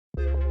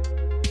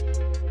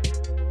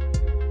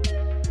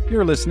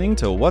You're listening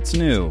to What's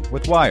New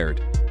with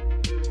Wired.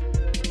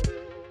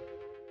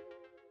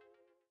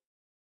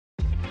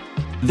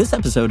 This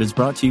episode is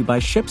brought to you by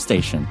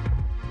ShipStation.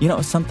 You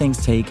know, some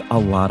things take a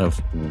lot of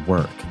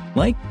work,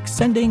 like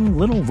sending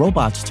little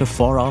robots to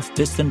far-off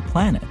distant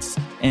planets.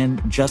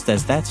 And just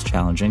as that's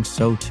challenging,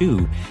 so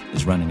too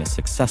is running a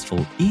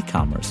successful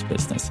e-commerce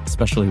business,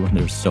 especially when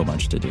there's so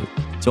much to do.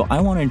 So I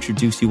want to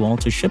introduce you all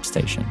to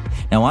ShipStation.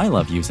 Now, I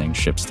love using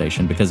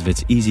ShipStation because of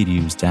its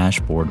easy-to-use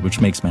dashboard,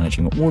 which makes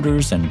managing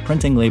orders and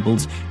printing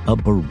labels a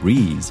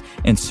breeze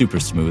and super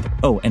smooth.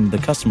 Oh, and the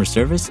customer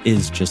service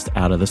is just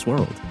out of this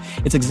world.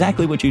 It's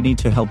exactly what you need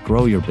to help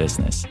grow your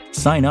business.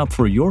 Sign up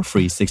for your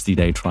free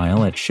 60-day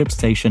trial at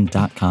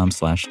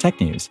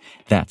shipstation.com/technews.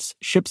 That's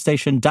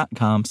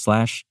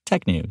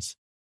shipstation.com/technews.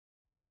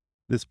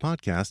 This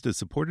podcast is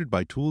supported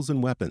by Tools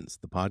and Weapons,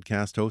 the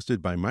podcast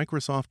hosted by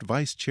Microsoft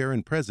Vice Chair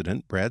and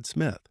President Brad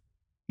Smith.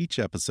 Each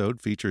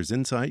episode features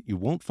insight you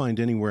won't find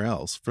anywhere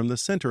else from the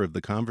center of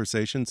the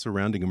conversation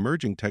surrounding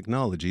emerging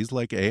technologies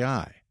like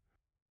AI.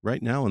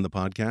 Right now on the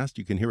podcast,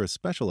 you can hear a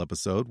special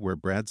episode where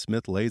Brad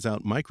Smith lays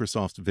out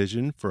Microsoft's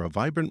vision for a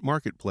vibrant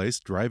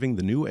marketplace driving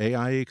the new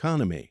AI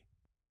economy.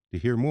 To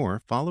hear more,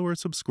 follow or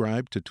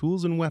subscribe to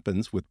Tools and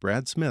Weapons with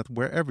Brad Smith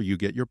wherever you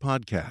get your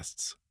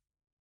podcasts.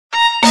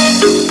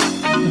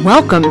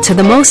 Welcome to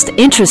the most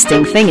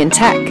interesting thing in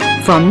tech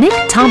from Nick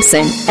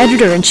Thompson,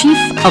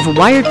 editor-in-chief of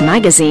Wired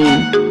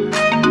Magazine.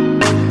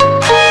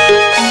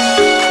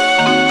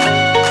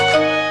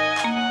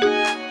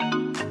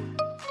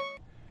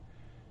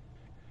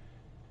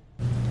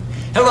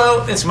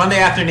 Hello, it's Monday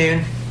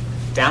afternoon,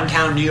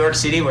 downtown New York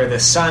City, where the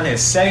sun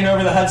is setting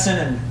over the Hudson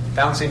and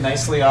bouncing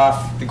nicely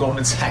off the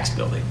Goldman Sachs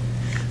building.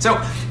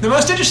 So, the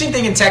most interesting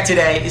thing in tech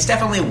today is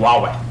definitely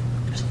Huawei.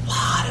 There's a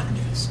lot of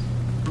news.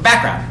 For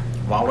background,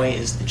 Huawei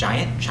is the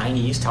giant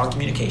Chinese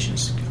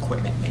telecommunications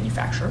equipment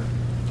manufacturer.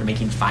 They're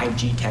making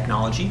 5G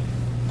technology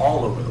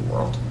all over the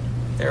world.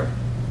 They're a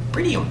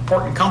pretty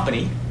important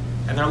company,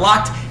 and they're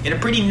locked in a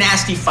pretty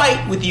nasty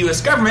fight with the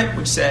U.S. government,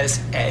 which says,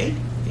 A,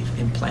 they've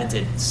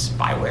implanted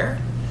spyware,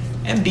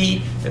 and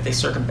B, that they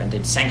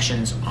circumvented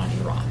sanctions on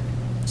Iran.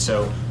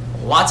 So,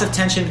 lots of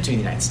tension between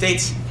the United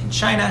States and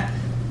China.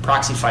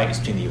 Proxy fight is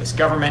between the U.S.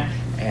 government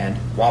and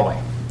Huawei.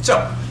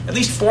 So, at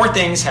least 4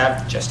 things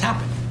have just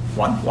happened.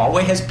 1,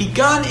 Huawei has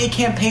begun a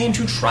campaign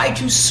to try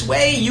to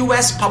sway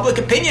U.S. public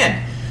opinion.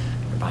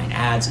 They're buying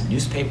ads in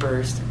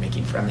newspapers, they're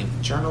making friendly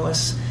with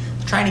journalists,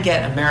 they're trying to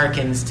get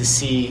Americans to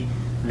see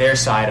their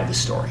side of the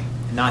story,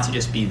 and not to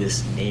just be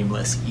this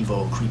nameless,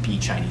 evil, creepy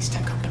Chinese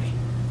tech company.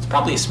 It's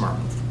probably a smart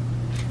move.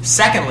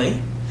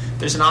 Secondly,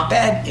 there's an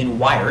op-ed in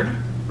Wired,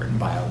 written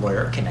by a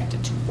lawyer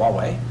connected to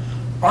Huawei,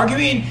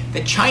 arguing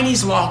that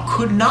Chinese law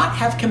could not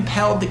have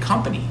compelled the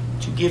company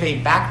to give a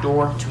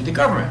backdoor to the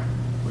government,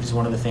 which is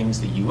one of the things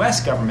the U.S.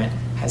 government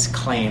has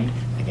claimed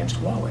against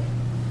Huawei.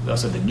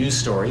 There's also the news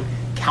story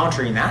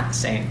countering that,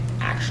 saying,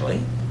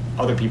 actually,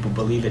 other people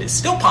believe it is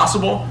still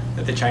possible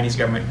that the Chinese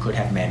government could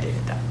have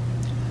mandated that.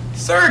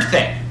 Third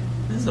thing,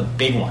 this is a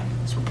big one.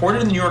 It's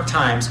reported in the New York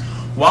Times,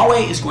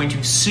 Huawei is going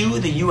to sue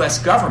the U.S.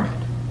 government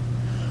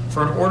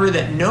for an order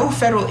that no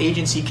federal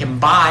agency can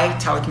buy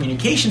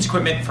telecommunications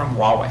equipment from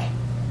Huawei.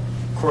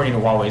 According to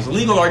Huawei's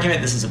legal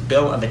argument, this is a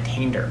bill of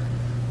attainder,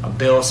 a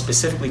bill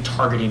specifically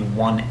targeting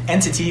one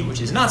entity,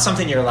 which is not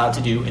something you're allowed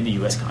to do in the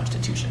U.S.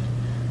 Constitution.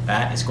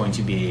 That is going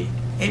to be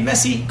a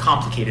messy,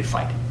 complicated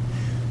fight.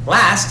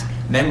 Last,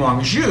 Meng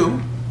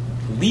Wanzhou,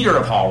 leader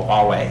of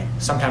Huawei,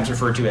 sometimes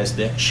referred to as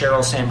the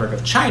Sheryl Sandberg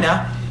of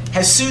China,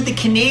 has sued the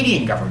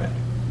Canadian government.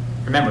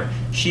 Remember,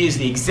 she is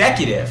the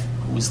executive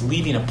who was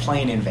leaving a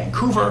plane in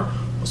Vancouver,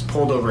 was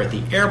pulled over at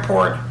the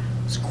airport,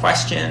 was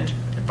questioned,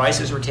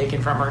 devices were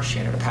taken from her, she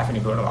ended up having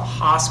to go to the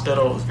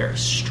hospital, it was very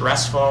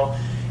stressful,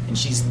 and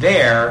she's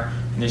there,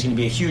 and there's going to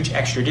be a huge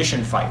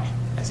extradition fight,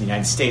 as the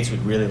United States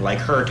would really like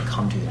her to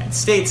come to the United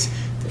States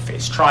to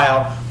face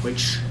trial,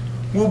 which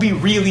will be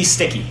really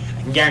sticky.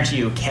 I can guarantee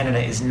you Canada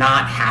is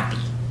not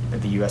happy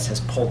that the U.S. has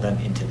pulled them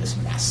into this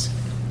mess.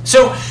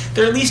 So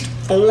there are at least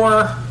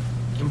 4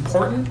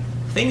 important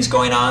things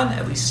going on,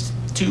 at least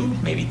 2,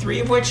 maybe 3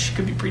 of which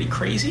could be pretty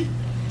crazy.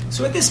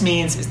 So what this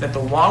means is that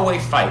the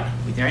Huawei fight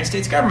with the United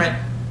States government,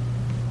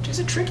 which is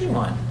a tricky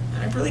one,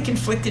 and I have really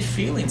conflicted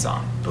feelings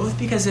on, both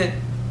because it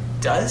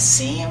does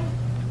seem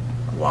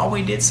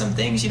Huawei did some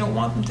things you don't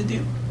want them to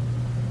do,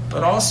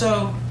 but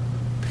also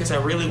because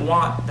I really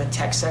want the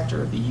tech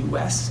sector of the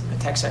U.S. and the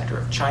tech sector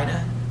of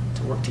China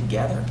to work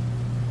together.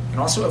 And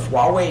also, if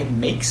Huawei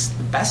makes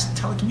the best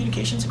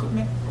telecommunications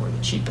equipment or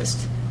the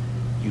cheapest,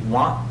 you'd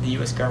want the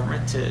U.S.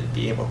 government to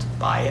be able to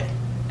buy it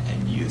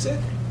and use it.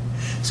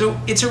 So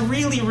it's a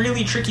really,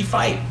 really tricky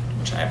fight,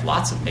 which I have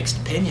lots of mixed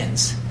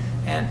opinions,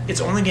 and it's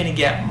only going to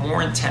get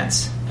more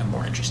intense and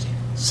more interesting.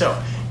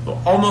 So it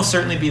will almost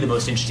certainly be the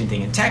most interesting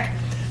thing in tech,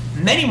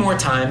 many more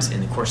times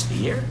in the course of the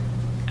year,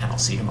 and I'll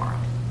see you tomorrow.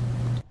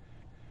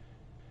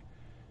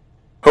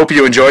 Hope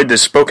you enjoyed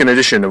this spoken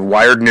edition of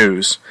Wired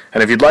News,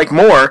 and if you'd like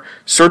more,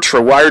 search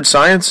for Wired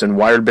Science and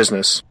Wired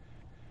Business.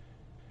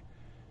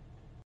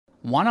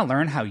 Want to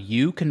learn how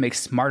you can make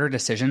smarter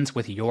decisions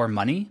with your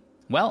money?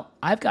 Well,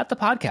 I've got the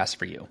podcast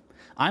for you.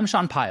 I'm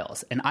Sean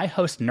Piles, and I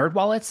host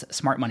NerdWallet's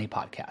Smart Money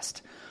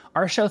Podcast.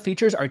 Our show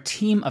features our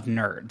team of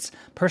nerds,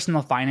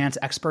 personal finance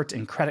experts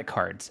in credit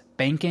cards,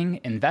 banking,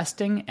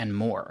 investing, and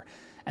more.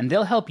 And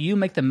they'll help you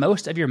make the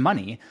most of your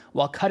money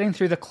while cutting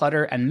through the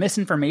clutter and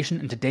misinformation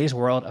in today's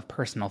world of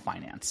personal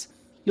finance.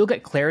 You'll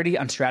get clarity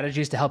on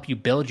strategies to help you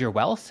build your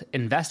wealth,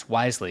 invest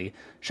wisely,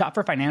 shop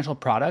for financial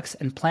products,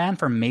 and plan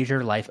for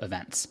major life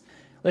events.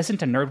 Listen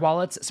to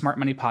NerdWallet's Smart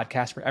Money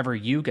Podcast wherever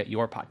you get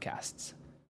your podcasts.